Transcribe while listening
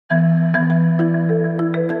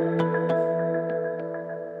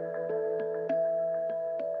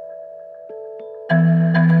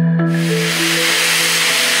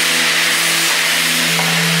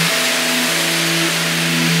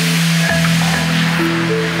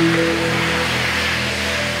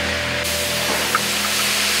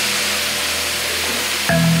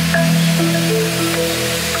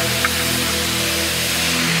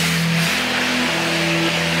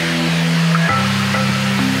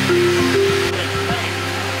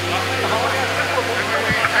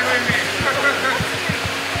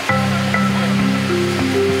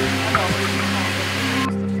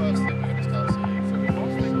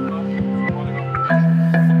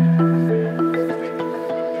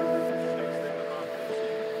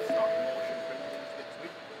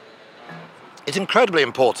It's incredibly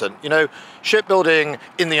important. You know, shipbuilding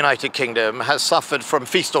in the United Kingdom has suffered from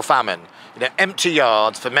feast or famine. You know, empty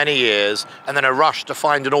yards for many years and then a rush to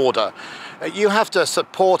find an order. You have to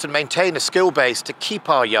support and maintain a skill base to keep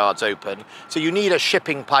our yards open. So you need a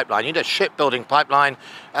shipping pipeline, you need a shipbuilding pipeline.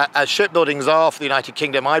 As shipbuildings are for the United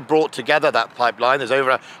Kingdom, I brought together that pipeline. There's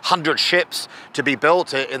over 100 ships to be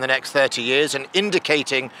built in the next 30 years, and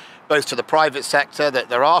indicating both to the private sector that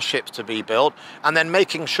there are ships to be built, and then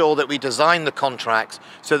making sure that we design the contracts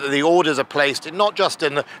so that the orders are placed in not just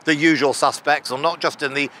in the usual suspects, or not just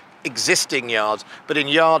in the existing yards, but in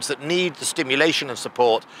yards that need the stimulation and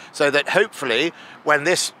support, so that hopefully when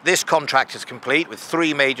this contract is complete with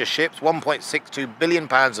 3 major ships, £1.62 billion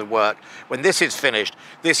of work, when this is finished,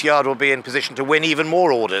 this yard will be in position to win even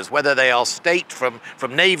more orders, whether they are state from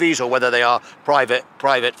navies or whether they are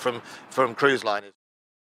private from cruise liners.